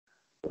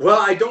Well,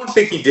 I don't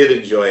think he did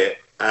enjoy it.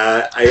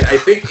 I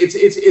think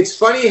it's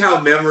funny how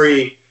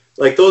memory,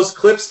 like those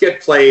clips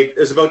get played.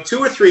 There's about 2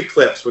 or 3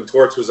 clips when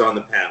Torts was on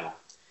the panel.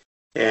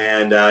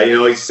 And,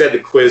 he said the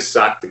quiz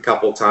sucked a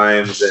couple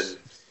times.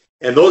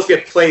 And those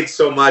get played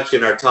so much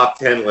in our top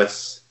 10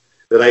 lists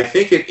that I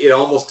think it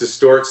almost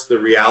distorts the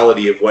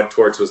reality of what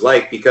Torts was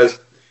like. Because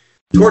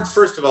Torts,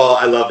 first of all,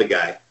 I love the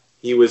guy.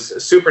 He was a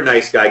super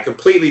nice guy,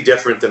 completely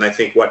different than I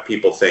think what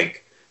people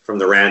think from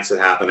the rants that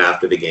happen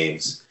after the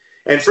games.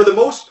 And for the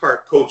most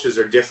part, coaches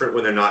are different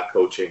when they're not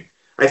coaching.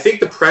 I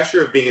think the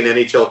pressure of being an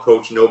NHL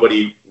coach,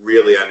 nobody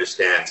really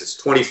understands. It's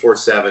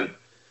 24/7,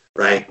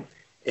 right?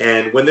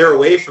 And when they're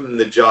away from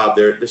the job,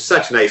 they're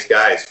such nice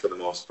guys for the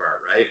most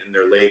part, right? And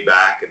they're laid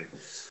back. And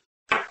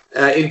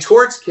in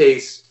Torts'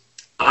 case,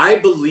 I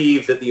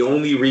believe that the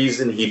only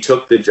reason he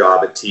took the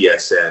job at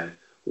TSN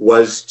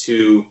was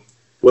to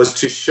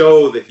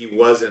show that he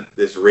wasn't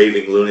this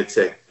raving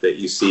lunatic that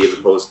you see in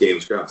the post-game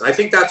scrums. I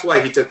think that's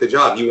why he took the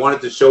job. He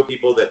wanted to show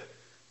people that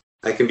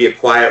I can be a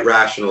quiet,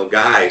 rational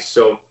guy.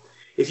 So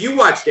if you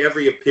watched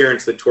every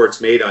appearance that Torts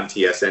made on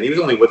TSN, he was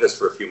only with us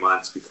for a few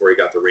months before he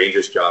got the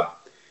Rangers job.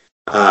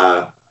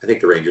 I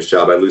think the Rangers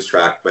job, I lose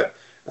track. But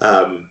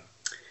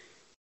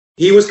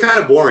he was kind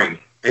of boring,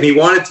 and he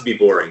wanted to be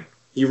boring.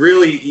 He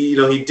really,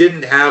 he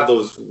didn't have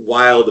those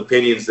wild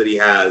opinions that he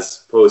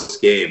has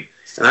post-game.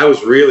 And I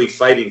was really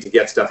fighting to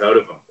get stuff out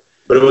of him.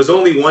 But it was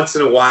only once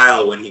in a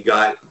while when he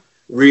got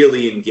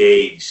really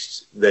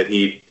engaged that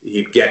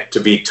he'd get to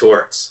be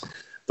Torts.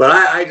 But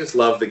I just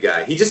love the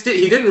guy. He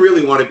didn't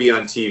really want to be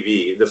on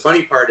TV. The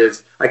funny part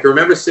is I can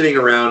remember sitting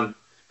around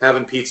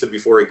having pizza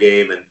before a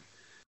game, and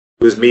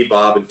it was me,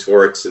 Bob, and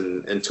Torts.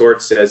 And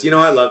Torts says,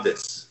 I love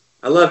this.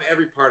 I love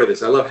every part of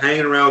this. I love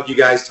hanging around with you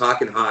guys,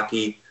 talking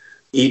hockey,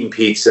 eating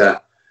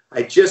pizza.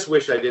 I just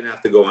wish I didn't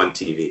have to go on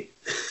TV.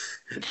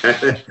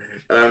 And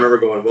I remember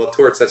going, well,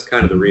 Torts, that's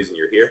kind of the reason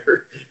you're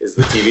here, is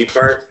the TV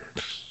part.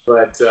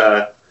 But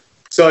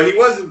so he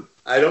wasn't,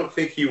 I don't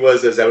think he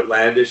was as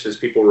outlandish as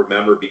people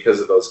remember because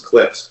of those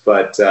clips.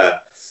 But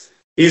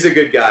he's a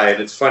good guy.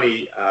 And it's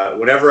funny,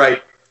 whenever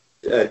I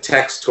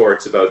text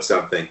Torts about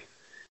something,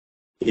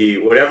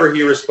 whatever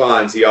he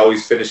responds, he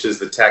always finishes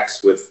the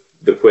text with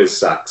 "the quiz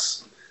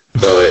sucks."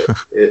 So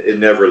it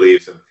never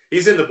leaves him.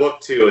 He's in the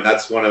book too, and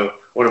that's one of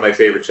my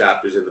favorite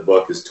chapters in the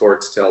book. Is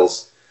Torts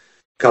tells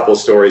a couple of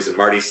stories, and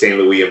Marty St.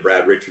 Louis and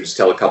Brad Richards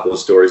tell a couple of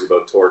stories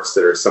about Torts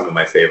that are some of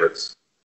my favorites.